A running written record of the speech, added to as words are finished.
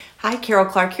Hi, Carol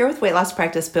Clark here with Weight Loss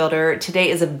Practice Builder. Today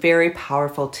is a very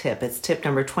powerful tip. It's tip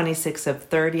number 26 of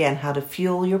 30 on how to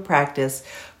fuel your practice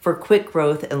for quick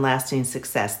growth and lasting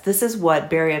success. This is what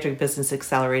Bariatric Business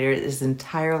Accelerator is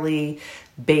entirely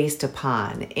based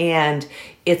upon, and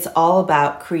it's all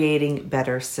about creating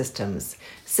better systems.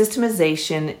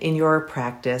 Systemization in your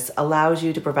practice allows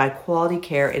you to provide quality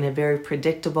care in a very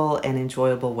predictable and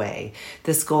enjoyable way.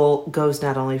 This goal goes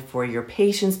not only for your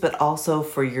patients, but also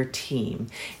for your team.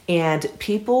 And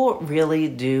people really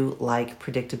do like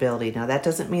predictability. Now, that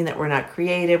doesn't mean that we're not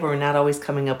creative or we're not always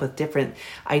coming up with different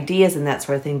ideas and that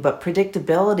sort of thing, but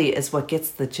predictability is what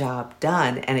gets the job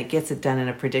done, and it gets it done in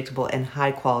a predictable and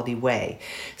high quality way.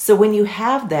 So when you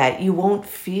have that, you won't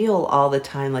feel all the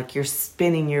time like you're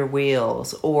spinning your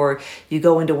wheels, or you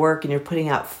go into work and you're putting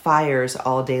out fires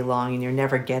all day long and you're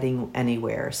never getting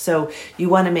anywhere. So you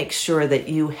want to make sure that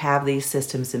you have these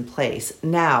systems in place.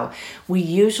 Now, we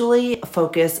usually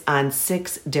focus on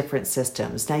 6 different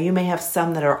systems. Now, you may have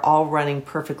some that are all running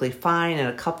perfectly fine and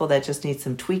a couple that just need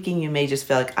some tweaking. You may just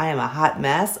feel like, I am a hot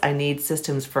mess. I need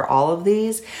systems for all of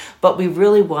these. But we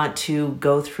really want to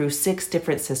go through 6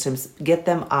 different systems, get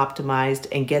them optimized,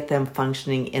 and get them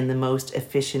functioning in the most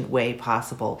efficient way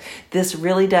possible. This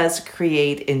really does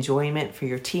create enjoyment for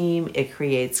your team. It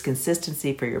creates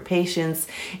consistency for your patients,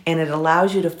 and it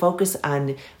allows you to focus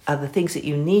on the things that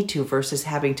you need to versus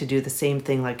having to do the same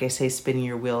thing, like I say, spinning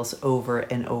your wheels over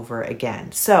and over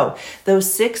again. So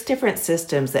those 6 different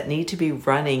systems that need to be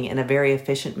running in a very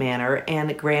efficient manner,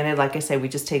 and granted, like I say, we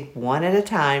just take one at a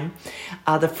time.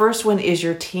 The first one is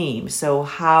your team. So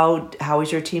how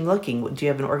is your team looking? Do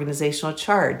you have an organizational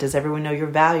chart? Does everyone know your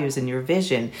values and your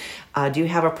vision? Do you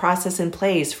have a process in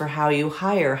place for how you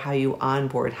hire, how you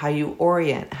onboard, how you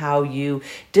orient, how you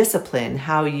discipline,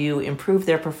 how you improve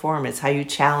their performance, how you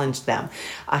challenge them?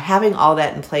 Having all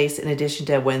that in place, in addition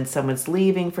to when someone's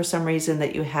leaving for some reason,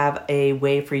 that you have a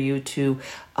way for you to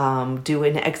do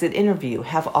an exit interview,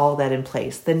 have all that in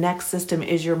place. The next system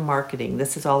is your marketing.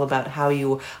 This is all about how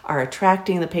you are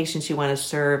attracting the patients you want to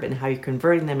serve and how you're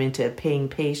converting them into paying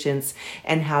patients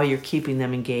and how you're keeping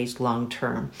them engaged long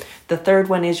term. The third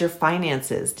one is your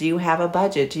finances. Do you have a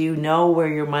budget? Do you know where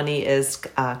your money is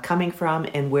coming from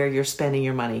and where you're spending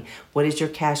your money? What is your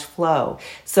cash flow?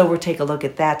 So we'll take a look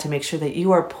at that to make sure that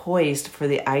you are poised for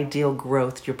the ideal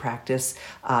growth your practice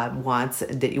wants,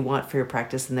 that you want for your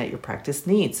practice and that your practice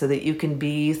needs, so that you can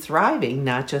be thriving,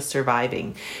 not just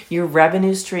surviving. Your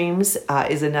revenue streams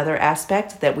is another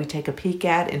aspect that we take a peek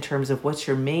at in terms of what's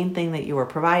your main thing that you are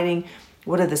providing.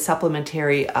 What are the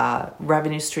supplementary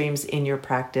revenue streams in your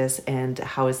practice, and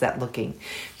how is that looking?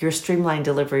 Your streamlined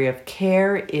delivery of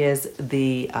care is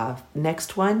the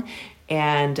next one.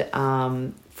 And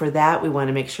for that, we want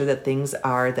to make sure that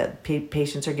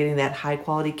patients are getting that high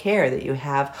quality care, that you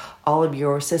have all of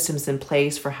your systems in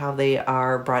place for how they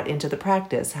are brought into the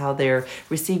practice, how they're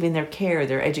receiving their care,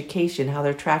 their education, how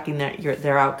they're tracking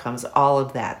their outcomes, all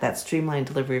of that. That streamlined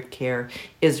delivery of care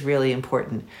is really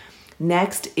important.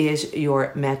 Next is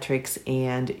your metrics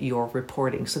and your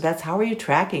reporting. So that's how are you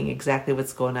tracking exactly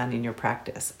what's going on in your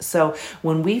practice. So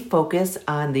when we focus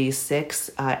on these 6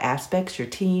 aspects, your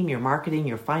team, your marketing,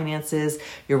 your finances,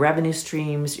 your revenue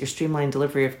streams, your streamlined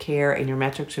delivery of care, and your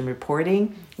metrics and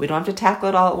reporting, we don't have to tackle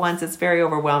it all at once. It's very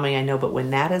overwhelming, I know, but when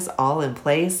that is all in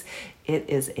place, it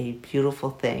is a beautiful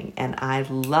thing, and I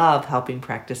love helping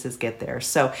practices get there.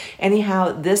 So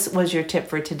anyhow, this was your tip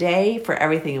for today. For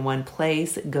everything in one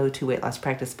place, go to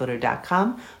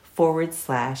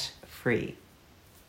weightlosspracticebuilder.com/free.